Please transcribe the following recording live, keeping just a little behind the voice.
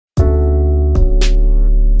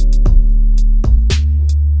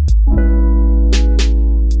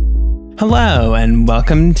Hello, and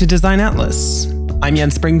welcome to Design Atlas. I'm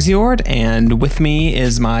Jens Springsjord, and with me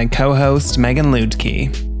is my co-host Megan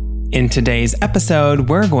Ludke. In today's episode,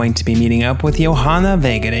 we're going to be meeting up with Johanna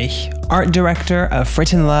Wegerich, art director of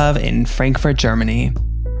Fritten Love in Frankfurt, Germany.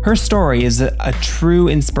 Her story is a true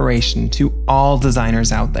inspiration to all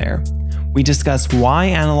designers out there. We discuss why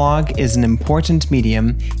analog is an important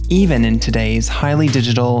medium, even in today's highly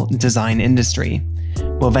digital design industry.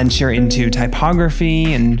 We'll venture into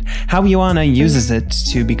typography and how Johanna uses it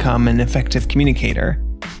to become an effective communicator.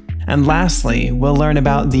 And lastly, we'll learn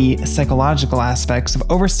about the psychological aspects of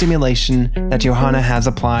overstimulation that Johanna has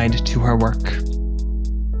applied to her work.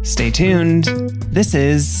 Stay tuned. This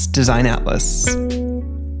is Design Atlas.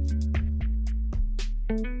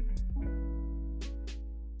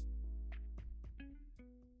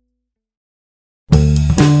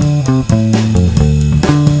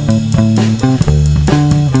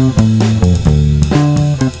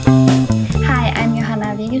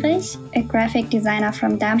 A graphic designer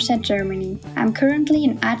from Darmstadt, Germany. I'm currently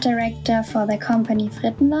an art director for the company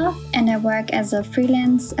Fritten Love, and I work as a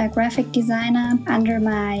freelance graphic designer under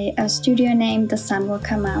my studio name The Sun Will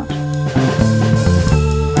Come Out.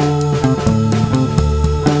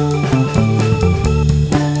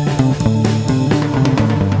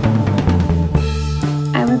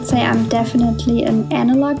 I would say I'm definitely an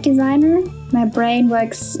analog designer. My brain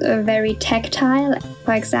works very tactile.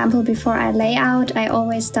 For example, before I lay out, I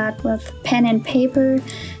always start with pen and paper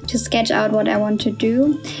to sketch out what I want to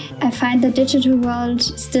do. I find the digital world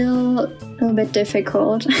still a little bit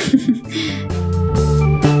difficult.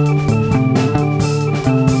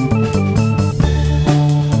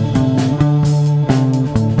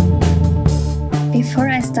 Before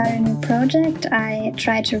I start a new project, I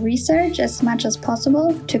try to research as much as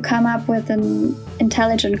possible to come up with an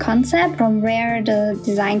intelligent concept from where the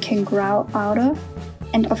design can grow out of.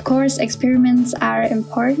 And of course, experiments are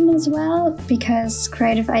important as well, because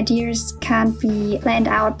creative ideas can't be planned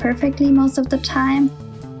out perfectly most of the time.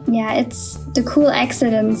 Yeah, it's the cool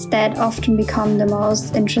accidents that often become the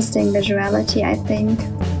most interesting visuality, I think.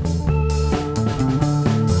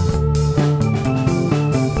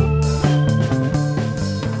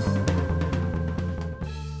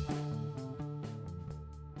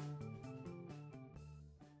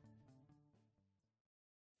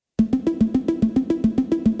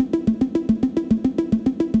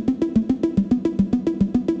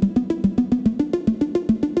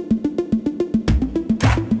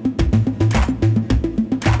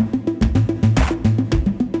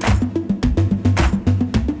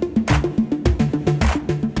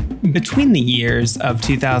 Between the years of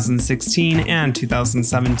 2016 and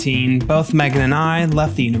 2017, both Megan and I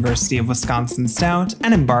left the University of Wisconsin-Stout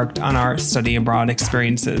and embarked on our study abroad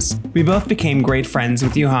experiences. We both became great friends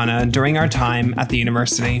with Johanna during our time at the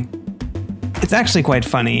university. It's actually quite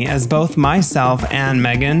funny, as both myself and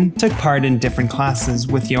Megan took part in different classes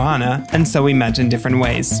with Johanna, and so we met in different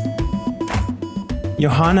ways.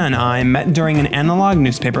 Johanna and I met during an analog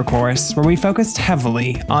newspaper course where we focused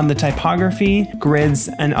heavily on the typography, grids,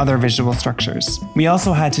 and other visual structures. We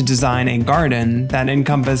also had to design a garden that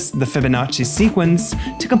encompassed the Fibonacci sequence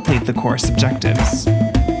to complete the course objectives.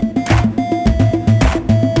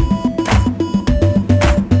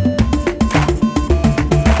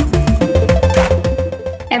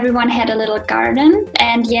 Everyone had a little garden,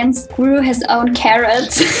 and Jens grew his own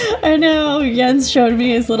carrots. I know, Jens showed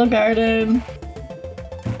me his little garden.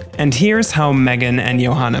 And here's how Megan and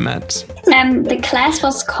Johanna met. The class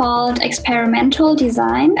was called Experimental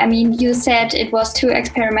Design. I mean, you said it was too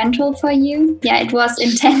experimental for you. Yeah, it was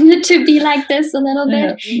intended to be like this a little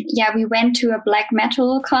bit. Yeah, we went to a black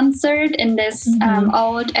metal concert in this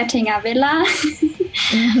old Oettinger Villa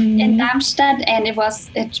in Darmstadt, and it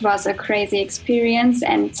was a crazy experience.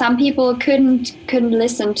 And some people couldn't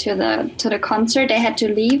listen to the concert; they had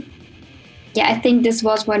to leave. Yeah, I think this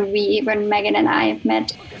was when Megan and I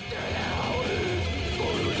met.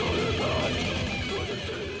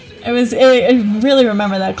 I really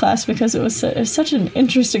remember that class because it was such an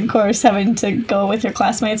interesting course, having to go with your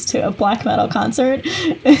classmates to a black metal concert.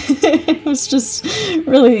 It was just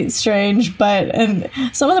really strange, and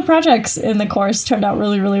some of the projects in the course turned out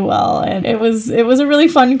really, really well, and it was a really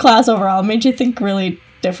fun class overall. It made you think really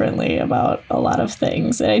differently about a lot of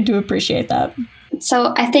things, and I do appreciate that.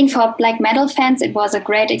 So I think for black metal fans it was a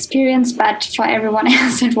great experience, but for everyone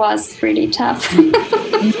else it was really tough.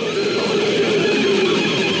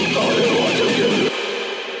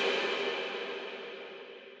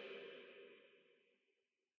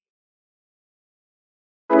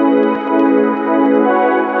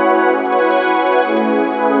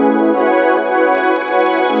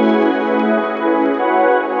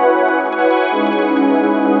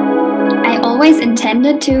 always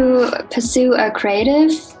intended to pursue a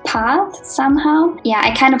creative path somehow. Yeah,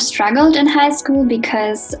 I kind of struggled in high school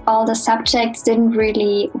because all the subjects didn't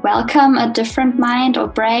really welcome a different mind or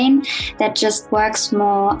brain that just works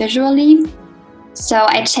more visually. So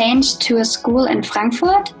I changed to a school in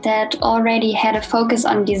Frankfurt that already had a focus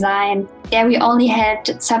on design. There we only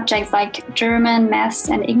had subjects like German, maths,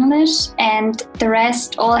 and English, and the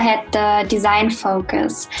rest all had the design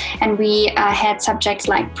focus. And we had subjects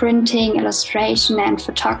like printing, illustration, and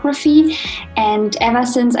photography. And ever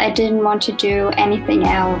since, I didn't want to do anything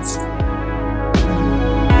else.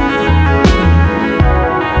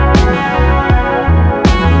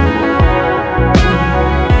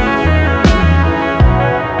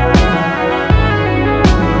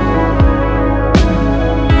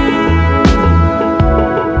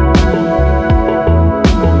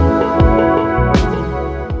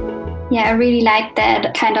 Yeah, I really like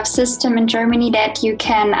that kind of system in Germany that you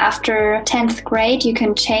can, after 10th grade, you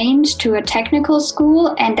can change to a technical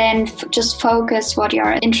school and then just focus what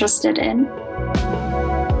you're interested in.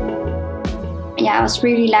 Yeah, I was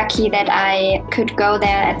really lucky that I could go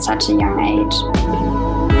there at such a young age.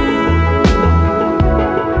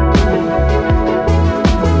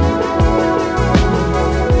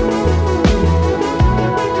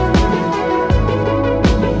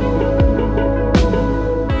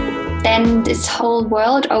 Then this whole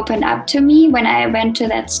world opened up to me when I went to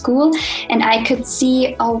that school, and I could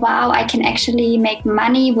see, oh wow, I can actually make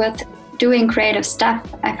money with doing creative stuff.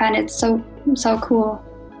 I find it so cool.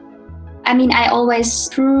 I mean, I always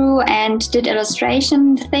drew and did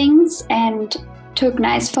illustration things and took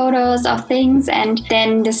nice photos of things, and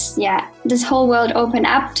then this whole world opened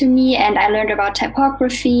up to me, and I learned about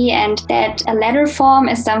typography and that a letter form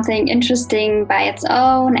is something interesting by its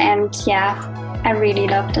own, and yeah, I really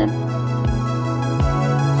loved it.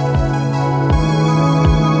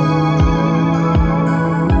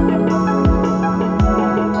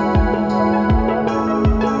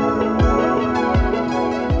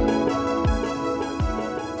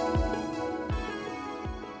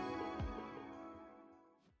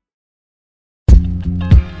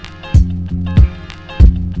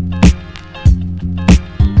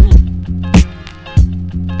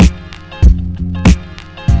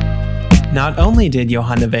 Not only did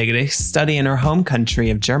Johanna Wegerich study in her home country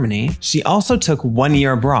of Germany, she also took 1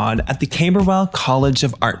 year abroad at the Camberwell College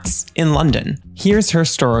of Arts in London. Here's her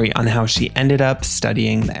story on how she ended up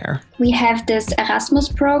studying there. We have this Erasmus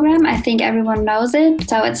program, I think everyone knows it.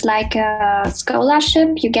 So it's like a scholarship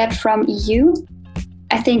you get from EU.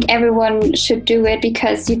 I think everyone should do it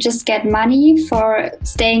because you just get money for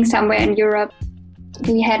staying somewhere in Europe.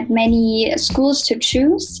 We had many schools to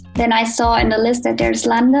choose. Then I saw in the list that there's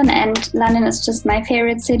London, and London is just my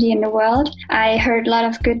favorite city in the world. I heard a lot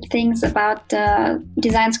of good things about the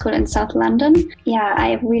design school in South London. Yeah,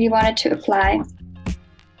 I really wanted to apply.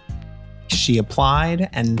 She applied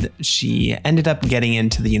and she ended up getting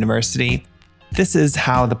into the university. This is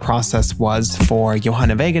how the process was for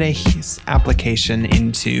Johanna Wegerich's application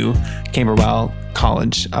into Camberwell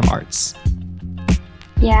College of Arts.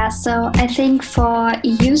 Yeah, so I think for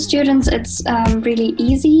EU students, it's really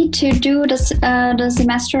easy to do the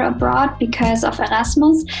semester abroad because of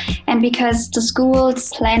Erasmus and because the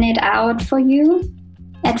schools plan it out for you.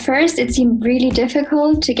 At first, it seemed really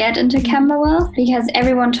difficult to get into Camberwell because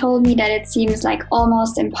everyone told me that it seems like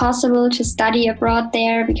almost impossible to study abroad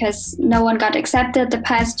there because no one got accepted the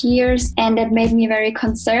past years, and that made me very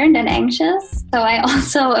concerned and anxious. So I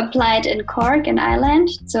also applied in Cork in Ireland,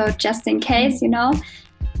 so just in case,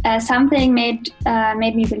 something made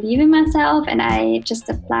me believe in myself, and I just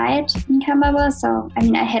applied in Camberwell. So, I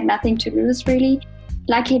mean, I had nothing to lose, really.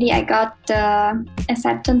 Luckily, I got the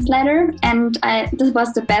acceptance letter, and this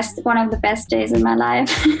was one of the best days in my life.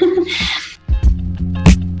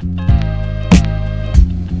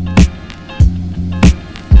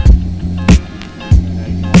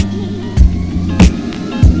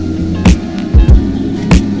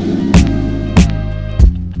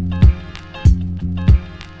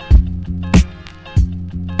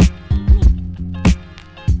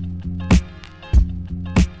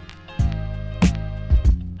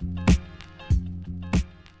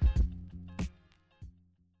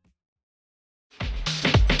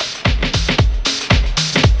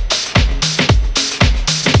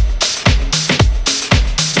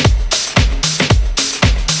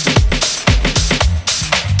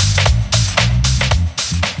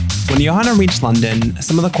 When Johanna reached London,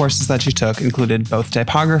 some of the courses that she took included both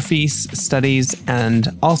typography studies and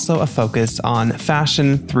also a focus on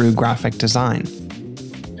fashion through graphic design.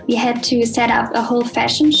 We had to set up a whole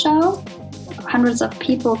fashion show, hundreds of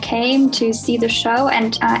people came to see the show,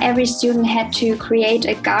 and every student had to create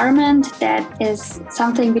a garment that is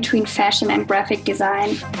something between fashion and graphic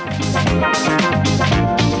design.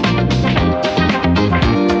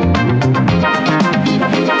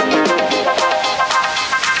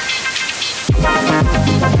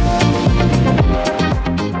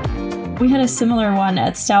 We had a similar one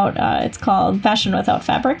at Stout. It's called Fashion Without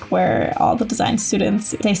Fabric, where all the design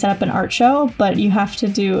students, they set up an art show, but you have to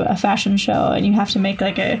do a fashion show and you have to make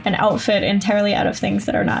like an outfit entirely out of things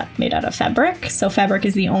that are not made out of fabric. So fabric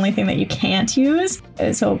is the only thing that you can't use.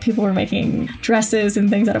 So people were making dresses and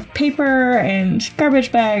things out of paper and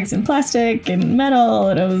garbage bags and plastic and metal.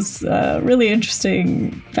 And it was a really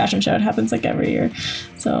interesting fashion show. It happens like every year.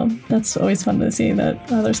 So that's always fun to see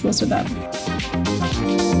that other schools did that.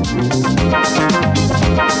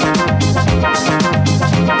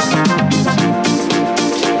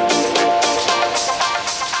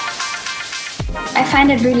 I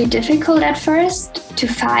find it really difficult at first to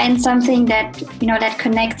find something that, that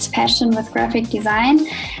connects fashion with graphic design.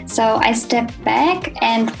 So I stepped back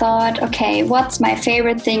and thought, okay, what's my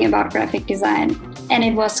favorite thing about graphic design? And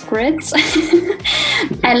it was grids.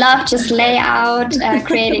 I love just layout,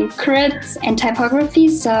 creating grids and typography.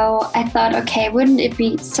 So I thought, okay, wouldn't it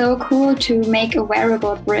be so cool to make a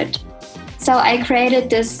wearable grid? So I created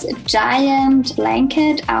this giant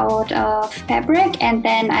blanket out of fabric, and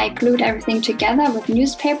then I glued everything together with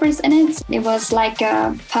newspapers in it. It was like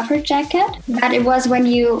a puffer jacket, but it was when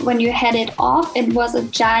you had it off, it was a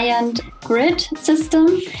giant grid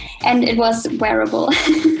system, and it was wearable.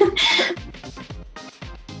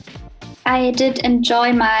 I did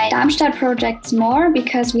enjoy my Darmstadt projects more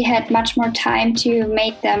because we had much more time to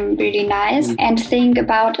make them really nice and think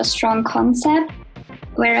about a strong concept.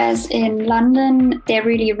 Whereas in London, they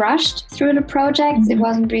really rushed through the projects. There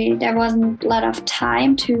wasn't a lot of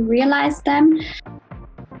time to realize them.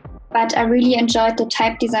 But I really enjoyed the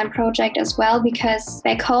type design project as well, because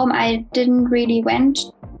back home I didn't really went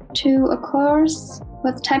to a course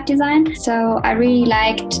with type design. So I really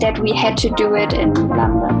liked that we had to do it in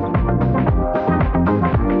London.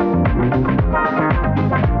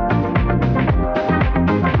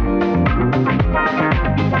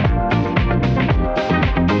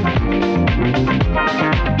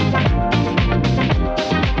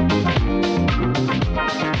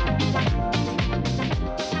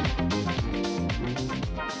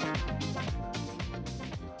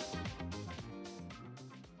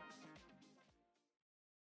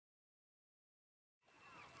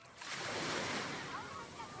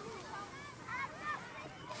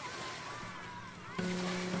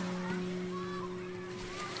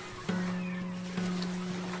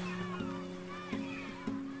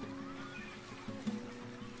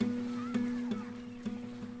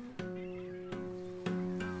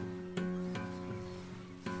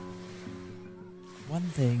 One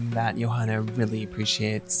thing that Johanna really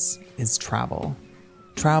appreciates is travel.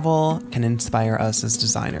 Travel can inspire us as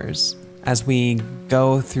designers. As we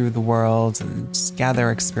go through the world and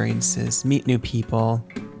gather experiences, meet new people,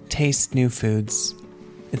 taste new foods,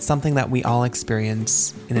 it's something that we all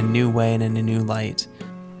experience in a new way and in a new light.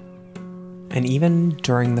 And even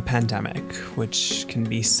during the pandemic, which can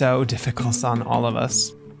be so difficult on all of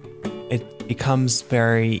us, it becomes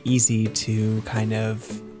very easy to kind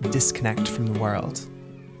of disconnect from the world.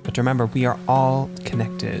 But remember, we are all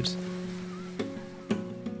connected.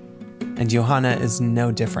 And Johanna is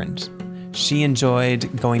no different. She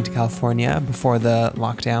enjoyed going to California before the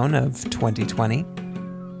lockdown of 2020.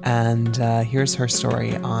 And here's her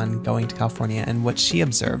story on going to California and what she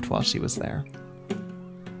observed while she was there.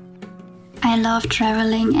 I love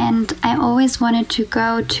traveling, and I always wanted to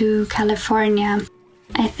go to California.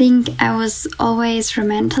 I think I was always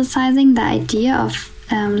romanticizing the idea of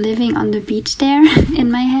living on the beach there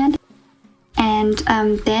in my head. And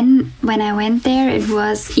then when I went there, it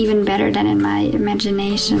was even better than in my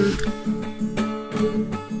imagination.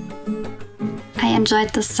 I enjoyed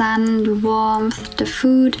the sun, the warmth, the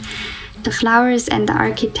food, the flowers and the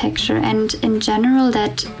architecture, and in general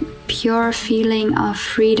that pure feeling of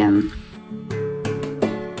freedom.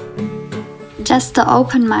 Just the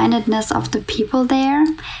open-mindedness of the people there.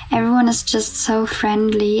 Everyone is just so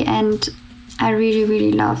friendly, and I really,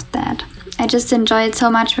 really loved that. I just enjoy it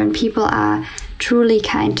so much when people are truly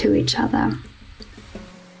kind to each other.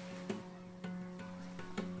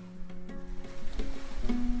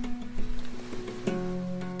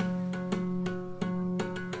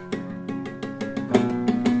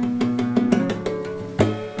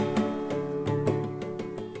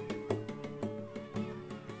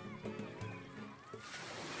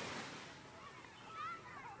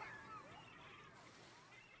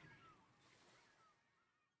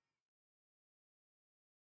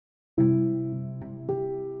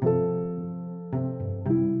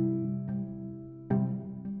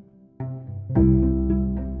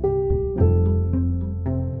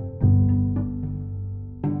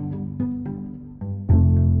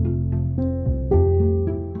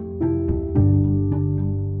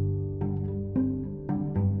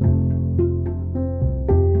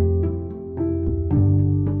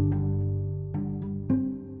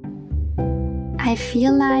 I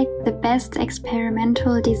feel like the best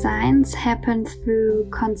experimental designs happen through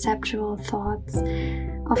conceptual thoughts.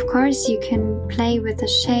 Of course, you can play with the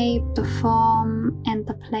shape, the form, and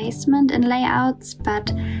the placement in layouts,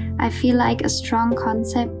 but I feel like a strong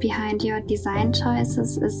concept behind your design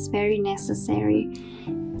choices is very necessary.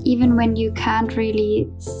 Even when you can't really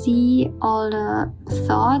see all the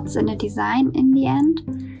thoughts in a design in the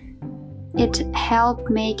end, it helps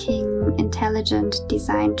making intelligent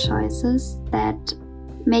design choices that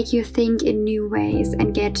make you think in new ways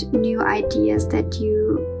and get new ideas that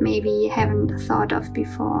you maybe haven't thought of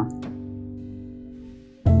before.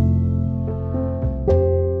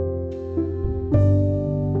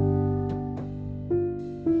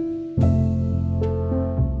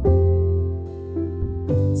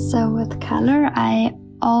 So with color, I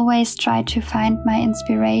always try to find my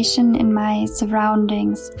inspiration in my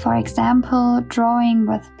surroundings. For example, drawing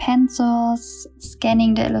with pencils,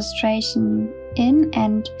 scanning the illustration in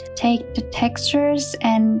and take the textures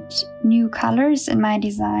and new colors in my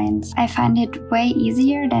designs. I find it way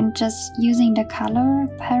easier than just using the color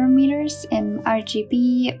parameters in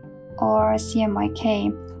RGB or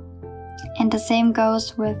CMYK. And the same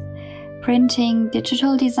goes with printing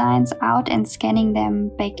digital designs out and scanning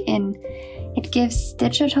them back in. It gives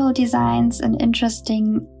digital designs an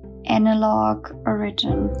interesting analog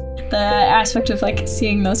origin. The aspect of like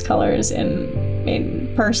seeing those colors in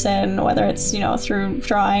person, whether it's, through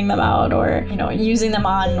drawing them out or, using them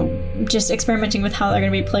on, just experimenting with how they're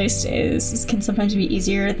going to be placed can sometimes be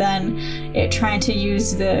easier than trying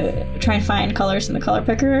to find colors in the color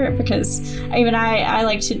picker, because even I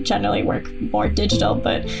like to generally work more digital,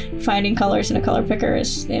 but finding colors in a color picker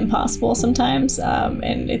is impossible sometimes.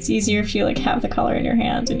 And it's easier if you like have the color in your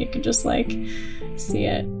hand and you can just like see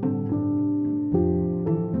it.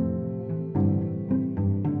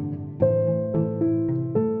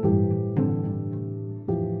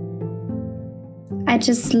 I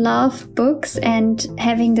just love books and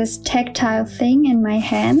having this tactile thing in my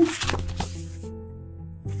hands.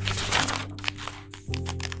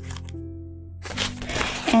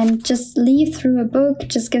 And just leaf through a book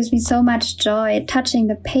just gives me so much joy. Touching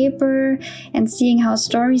the paper and seeing how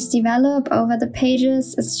stories develop over the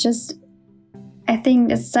pages, I think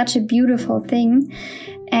it's such a beautiful thing.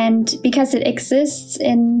 And because it exists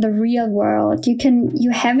in the real world,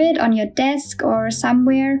 you have it on your desk or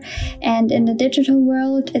somewhere, and in the digital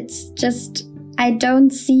world, it's just, I don't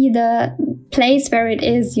see the place where it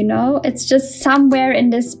is, it's just somewhere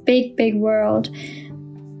in this big, big world.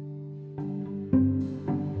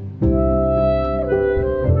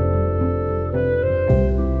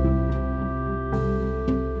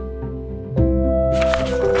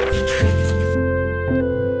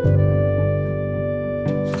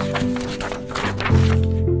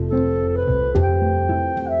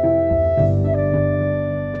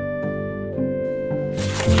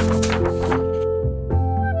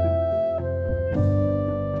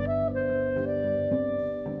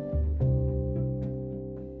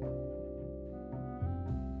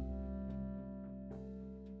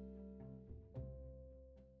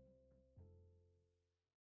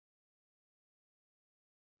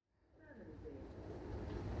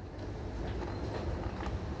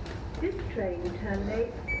 This train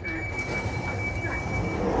terminates at...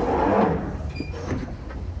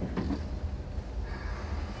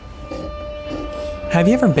 Have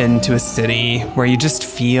you ever been to a city where you just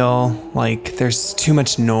feel like there's too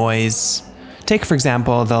much noise? Take, for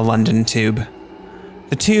example, the London Tube.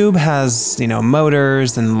 The tube has,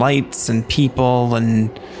 motors and lights and people and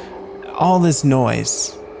all this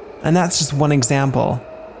noise. And that's just one example.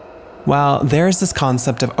 Well, there's this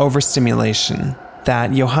concept of overstimulation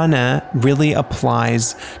that Johanna really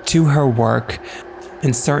applies to her work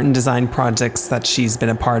in certain design projects that she's been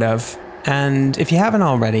a part of. And if you haven't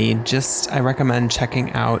already, I recommend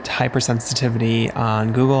checking out hypersensitivity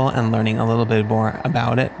on Google and learning a little bit more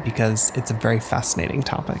about it, because it's a very fascinating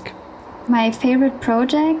topic. My favorite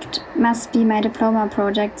project must be my diploma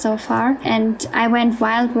project so far, and I went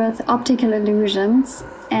wild with optical illusions.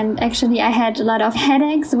 And actually I had a lot of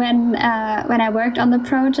headaches when I worked on the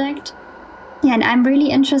project. Yeah, and I'm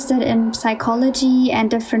really interested in psychology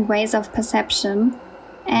and different ways of perception.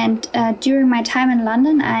 And during my time in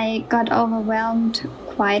London, I got overwhelmed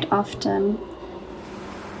quite often.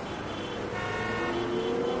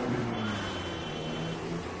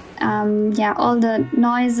 All the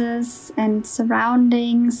noises and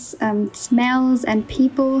surroundings, smells and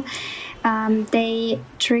people, they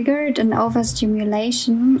triggered an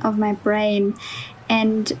overstimulation of my brain.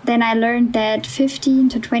 And then I learned that 15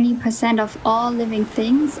 to 20% of all living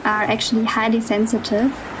things are actually highly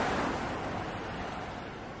sensitive.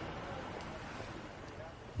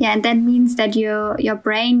 Yeah, and that means that your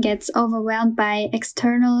brain gets overwhelmed by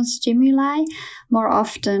external stimuli more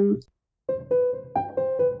often.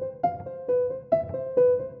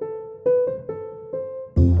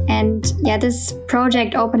 And yeah, this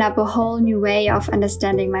project opened up a whole new way of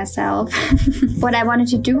understanding myself. What I wanted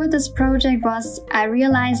to do with this project was I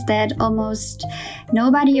realized that almost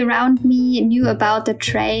nobody around me knew about the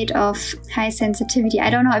trait of high sensitivity. I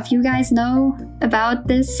don't know if you guys know about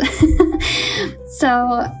this.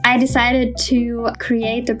 So I decided to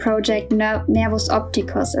create the project Nervus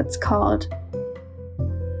Opticus, it's called.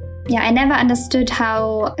 Yeah, I never understood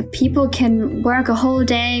how people can work a whole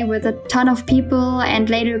day with a ton of people and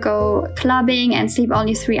later go clubbing and sleep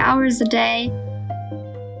only 3 hours a day.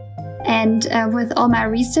 And with all my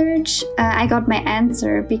research, I got my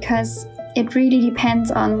answer, because it really depends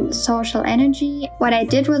on social energy. What I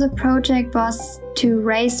did with the project was to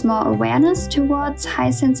raise more awareness towards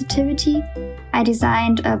high sensitivity. I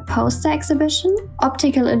designed a poster exhibition,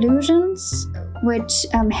 Optical Illusions, which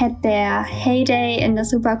had their heyday in the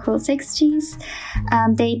super cool 60s.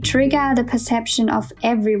 They trigger the perception of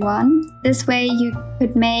everyone. This way you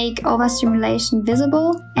could make overstimulation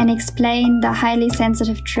visible and explain the highly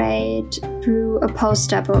sensitive trait through a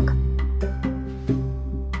poster book.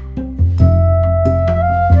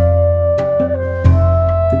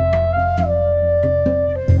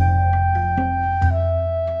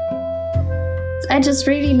 I just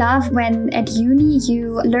really love when at uni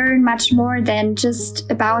you learn much more than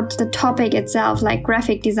just about the topic itself, like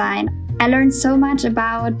graphic design. I learned so much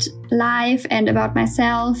about life and about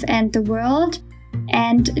myself and the world.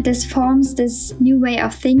 And this forms this new way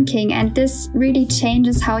of thinking. And this really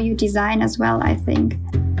changes how you design as well, I think.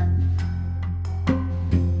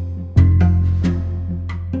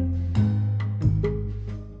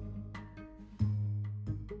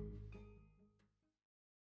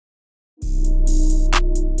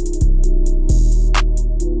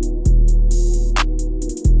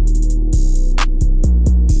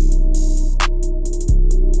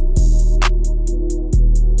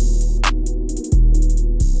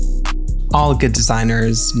 All good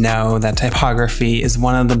designers know that typography is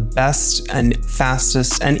one of the best and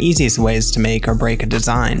fastest and easiest ways to make or break a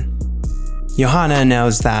design. Johanna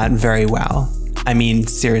knows that very well. I mean,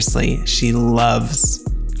 seriously, she loves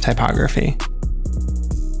typography.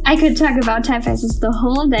 I could talk about typefaces the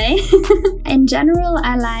whole day. In general,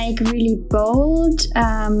 I like really bold,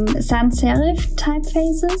 sans serif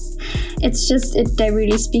typefaces. It's just, they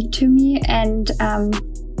really speak to me. And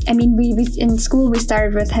I mean, we in school we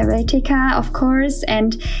started with Helvetica, of course,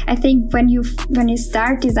 and I think when you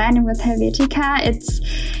start designing with Helvetica,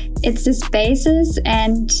 it's this basis,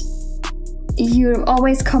 and you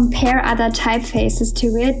always compare other typefaces to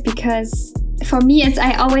it, because for me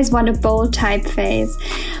I always want a bold typeface.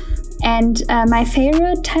 And my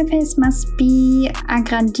favorite typeface must be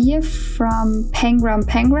Agrandir from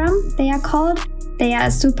Pengram, they are called. They are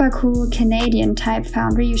a super cool Canadian type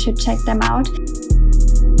foundry, you should check them out.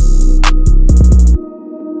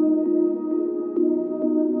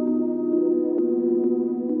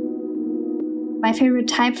 My favorite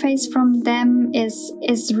typeface from them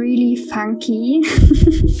is really funky,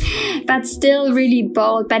 but still really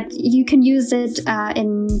bold. But you can use it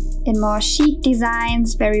in more chic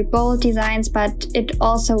designs, very bold designs, but it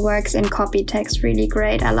also works in copy text really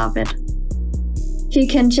great. I love it. You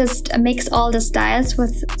can just mix all the styles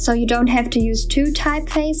so you don't have to use two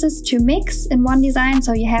typefaces to mix in one design.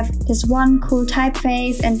 So you have this one cool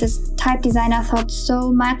typeface, and this type designer thought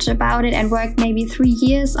so much about it and worked maybe 3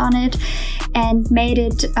 years on it and made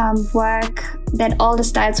it work that all the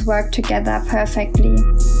styles work together perfectly.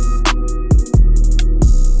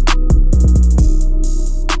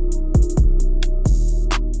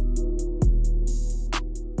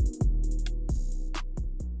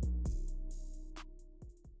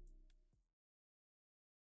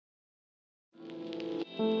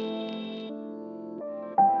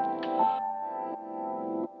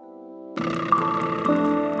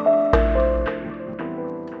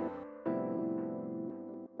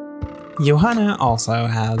 Johanna also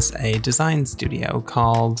has a design studio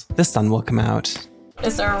called The Sun Will Come Out.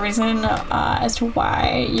 Is there a reason as to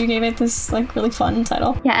why you gave it this really fun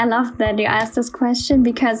title? Yeah, I love that you asked this question,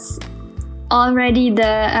 because already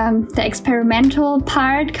the experimental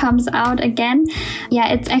part comes out again. Yeah,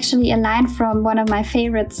 it's actually a line from one of my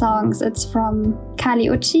favorite songs. It's from Kali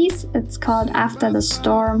Uchis. It's called After the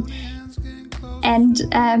Storm. And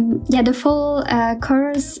the full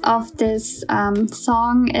chorus of this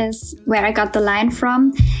song is where I got the line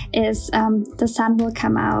from, is the sun will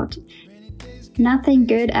come out. Nothing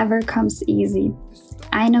good ever comes easy.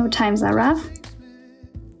 I know times are rough.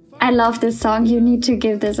 I love this song. You need to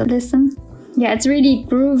give this a listen. Yeah, it's really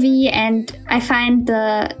groovy, and I find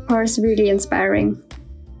the chorus really inspiring.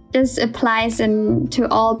 This applies to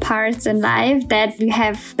all parts in life, that we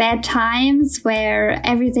have bad times where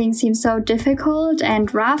everything seems so difficult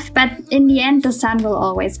and rough, but in the end, the sun will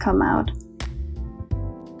always come out.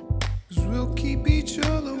 'Cause we'll keep each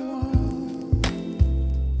other warm,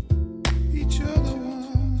 each other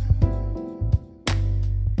warm.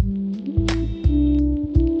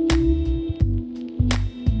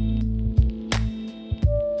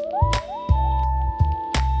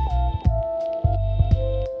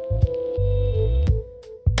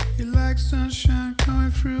 You're like sunshine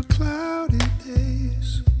coming through cloudy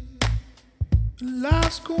days. When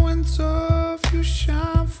life's going tough, you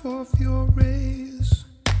shine forth your rays.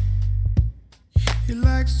 You're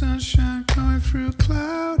like sunshine coming through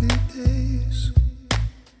cloudy days.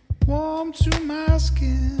 Warm to my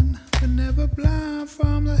skin, but never blind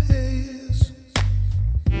from the haze.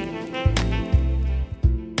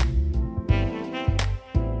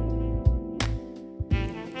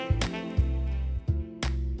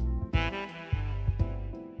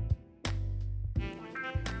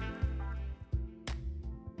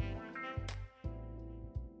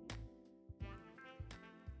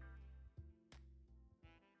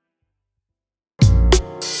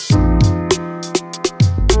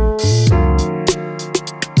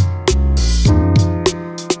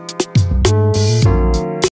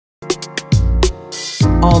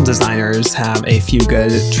 All designers have a few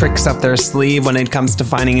good tricks up their sleeve when it comes to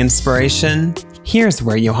finding inspiration. Here's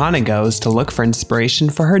where Johanna goes to look for inspiration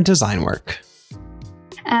for her design work.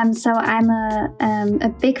 So I'm a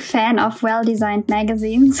big fan of well-designed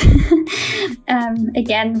magazines.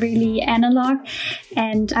 Again, really analog.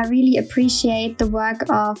 And I really appreciate the work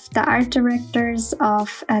of the art directors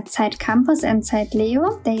of Zeit Campus and Zeit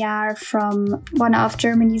Leo. They are from one of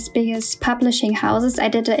Germany's biggest publishing houses. I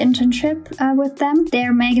did an internship with them.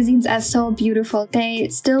 Their magazines are so beautiful. They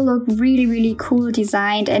still look really, really cool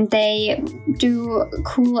designed, and they do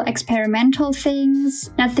cool experimental things,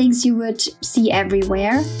 not things you would see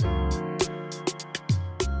everywhere.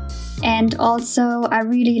 And also, I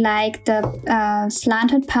really like the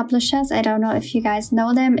Slanted Publishers. I don't know if you guys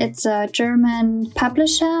know them. It's a German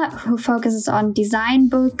publisher who focuses on design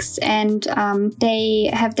books, and they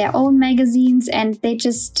have their own magazines, and they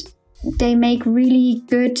make really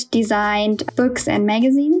good designed books and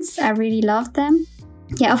magazines. I really love them.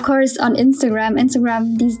 Yeah, of course, on Instagram.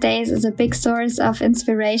 Instagram these days is a big source of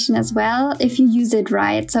inspiration as well, if you use it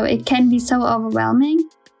right. So it can be so overwhelming.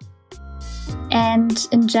 And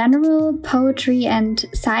in general, poetry and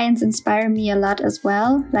science inspire me a lot as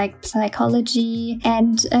well, like psychology.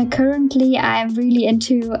 And currently I'm really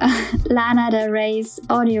into Lana Del Rey's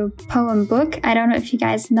audio poem book. I don't know if you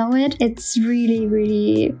guys know it. It's really,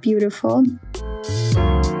 really beautiful.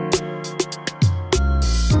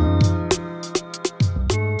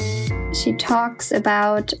 She talks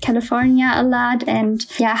about California a lot, and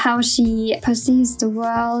yeah, how she perceives the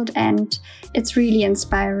world, and it's really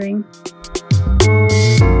inspiring.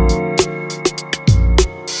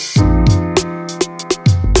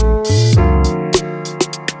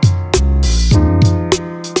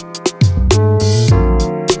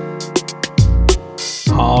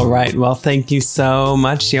 All right. Well, thank you so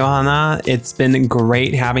much, Johanna. It's been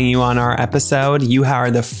great having you on our episode. You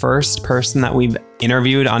are the first person that we've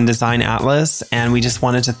interviewed on Design Atlas, and we just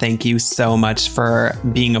wanted to thank you so much for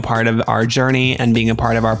being a part of our journey and being a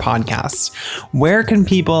part of our podcast. Where can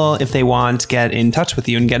people, if they want, get in touch with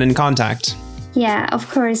you and get in contact? Yeah, of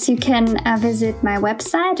course, you can visit my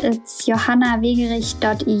website. It's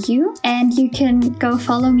johannawegerich.eu, and you can go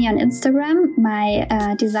follow me on Instagram. My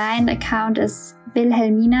design account is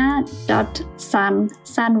wilhelmina.sun,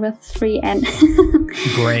 sun with 3 N.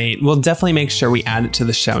 Great. We'll definitely make sure we add it to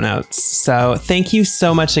the show notes. So thank you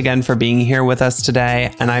so much again for being here with us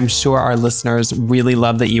today. And I'm sure our listeners really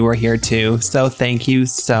love that you were here too. So thank you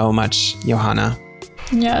so much, Johanna.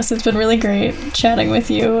 Yes, it's been really great chatting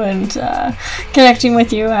with you and connecting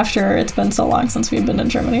with you after it's been so long since we've been in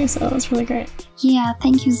Germany. So it's really great. Yeah,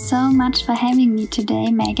 thank you so much for having me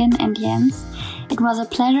today, Megan and Jens. It was a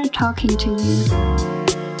pleasure talking to you.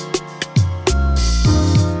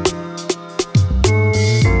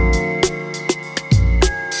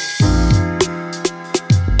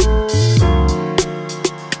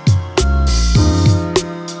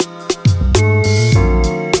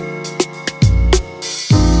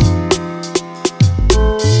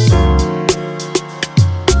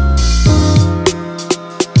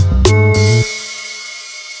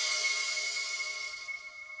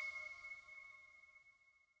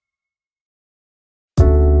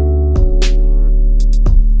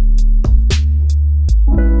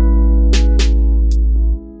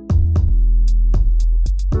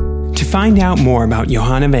 find out more about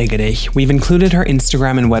Johanna Wegerich, we've included her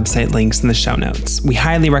Instagram and website links in the show notes. We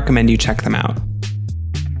highly recommend you check them out.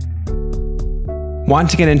 Want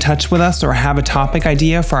to get in touch with us or have a topic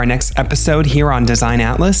idea for our next episode here on Design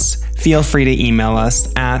Atlas? Feel free to email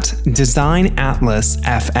us at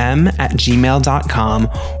designatlasfm@gmail.com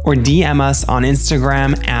or DM us on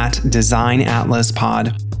Instagram at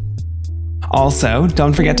designatlaspod. Also,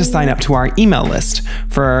 don't forget to sign up to our email list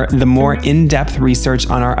for the more in-depth research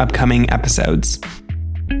on our upcoming episodes.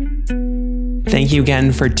 Thank you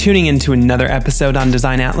again for tuning into another episode on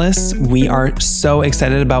Design Atlas. We are so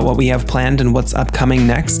excited about what we have planned and what's upcoming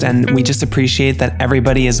next, and we just appreciate that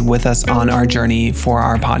everybody is with us on our journey for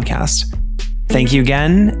our podcast. Thank you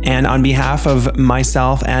again, and on behalf of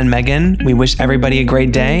myself and Megan, we wish everybody a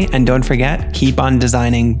great day, and don't forget, keep on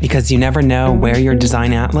designing, because you never know where your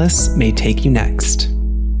Design Atlas may take you next.